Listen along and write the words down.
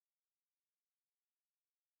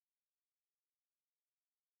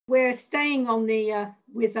we're staying on the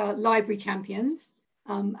with library champions,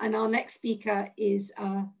 and our next speaker is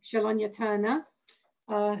Sherlonya Turner,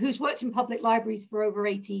 who's worked in public libraries for over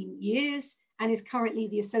 18 years and is currently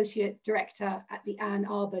the Associate Director at the Ann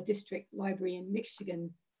Arbor District Library in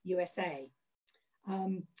Michigan, USA.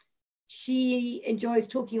 She enjoys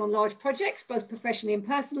talking on large projects, both professionally and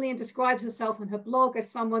personally, and describes herself on her blog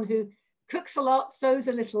as someone who cooks a lot, sews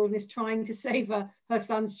a little, and is trying to savor her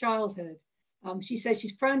son's childhood. She says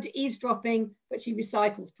she's prone to eavesdropping, but she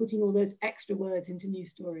recycles, putting all those extra words into new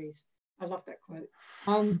stories. I love that quote.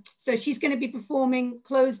 So she's going to be performing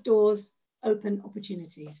Closed Doors, Open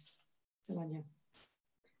Opportunities. Sherlonya.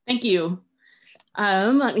 Thank you.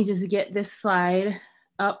 Let me just get this slide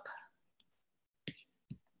up.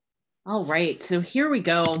 All right, so here we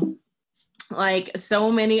go. Like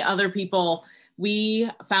so many other people, we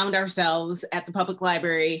found ourselves at the public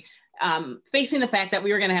library facing the fact that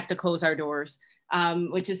we were going to have to close our doors,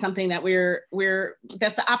 which is something that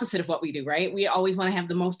that's the opposite of what we do, right? We always want to have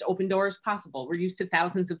the most open doors possible. We're used to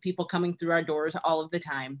thousands of people coming through our doors all of the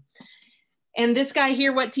time. And this guy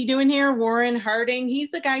here, what's he doing here? Warren Harding, he's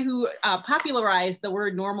the guy who popularized the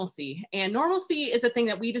word normalcy. And normalcy is a thing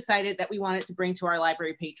that we decided that we wanted to bring to our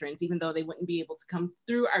library patrons, even though they wouldn't be able to come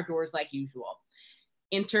through our doors like usual.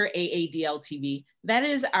 Enter AADL TV. That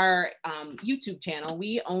is our YouTube channel.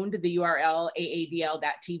 We owned the URL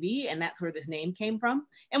aadl.tv, and that's where this name came from.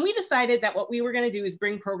 And we decided that what we were going to do is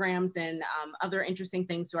bring programs and other interesting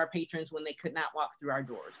things to our patrons when they could not walk through our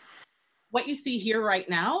doors. What you see here right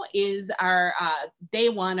now is our day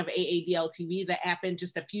one of AADL TV that happened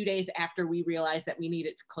just a few days after we realized that we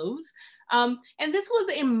needed to close. And this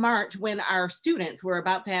was in March when our students were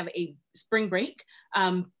about to have a spring break.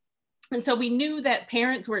 And so we knew that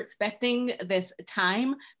parents were expecting this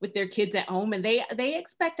time with their kids at home, and they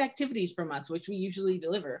expect activities from us, which we usually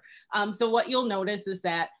deliver. So what you'll notice is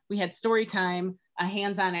that we had story time, a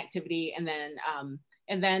hands-on activity, and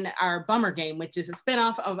then our bummer game, which is a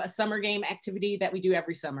spinoff of a summer game activity that we do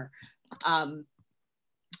every summer.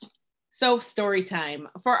 So story time.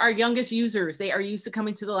 For our youngest users, they are used to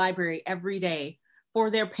coming to the library every day.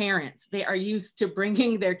 For their parents, they are used to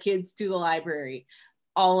bringing their kids to the library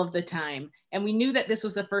all of the time. And we knew that this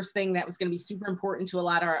was the first thing that was going to be super important to a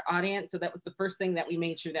lot of our audience. So that was the first thing that we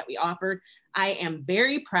made sure that we offered. I am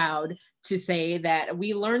very proud to say that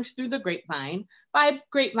we learned through the grapevine. By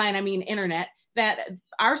grapevine, I mean internet, that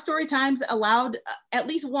our story times allowed at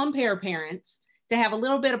least one pair of parents to have a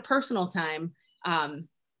little bit of personal time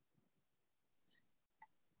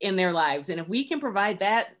in their lives. And if we can provide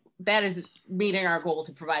that, that is meeting our goal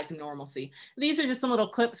to provide some normalcy. These are just some little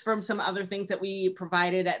clips from some other things that we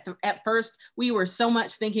provided. At first, we were so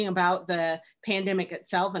much thinking about the pandemic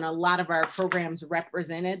itself, and a lot of our programs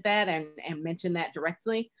represented that and mentioned that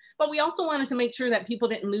directly. But we also wanted to make sure that people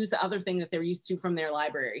didn't lose the other thing that they're used to from their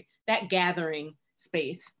library, that gathering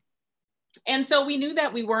space. And so we knew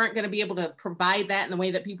that we weren't going to be able to provide that in the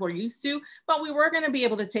way that people are used to, but we were going to be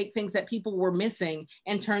able to take things that people were missing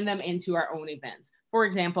and turn them into our own events. For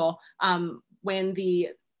example, when the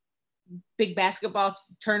big basketball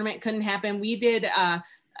tournament couldn't happen, we did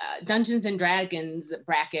Dungeons and Dragons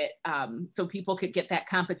bracket so people could get that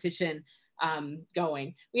competition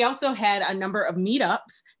going. We also had a number of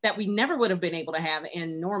meetups that we never would have been able to have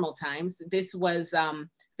in normal times. This was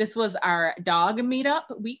our dog meetup.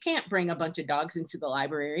 We can't bring a bunch of dogs into the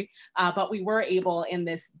library, but we were able in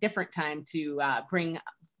this different time to bring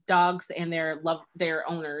dogs and their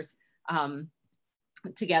owners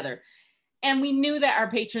together. And we knew that our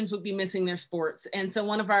patrons would be missing their sports. And so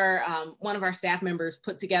one of our staff members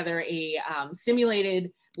put together a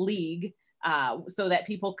simulated league so that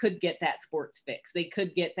people could get that sports fix. They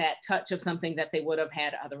could get that touch of something that they would have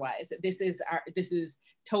had otherwise. This is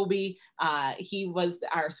Toby. He was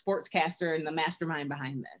our sportscaster and the mastermind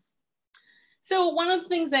behind this. So one of the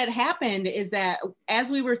things that happened is that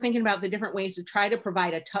as we were thinking about the different ways to try to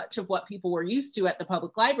provide a touch of what people were used to at the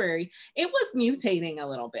public library, it was mutating a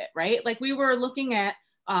little bit, right? Like we were looking at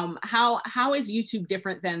how is YouTube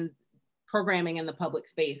different than programming in the public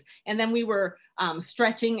space? And then we were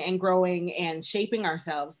stretching and growing and shaping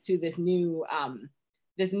ourselves to this new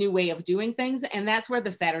way of doing things. And that's where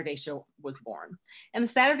the Saturday show was born. And the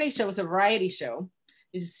Saturday show is a variety show.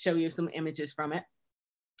 I'll just show you some images from it.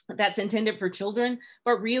 That's intended for children,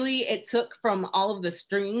 but really it took from all of the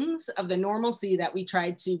strings of the normalcy that we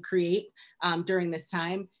tried to create during this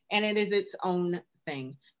time, and it is its own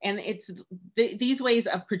thing. And it's these ways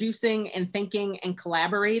of producing and thinking and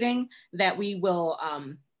collaborating that we will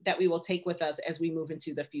take with us as we move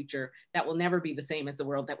into the future that will never be the same as the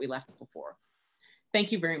world that we left before.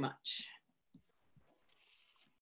 Thank you very much.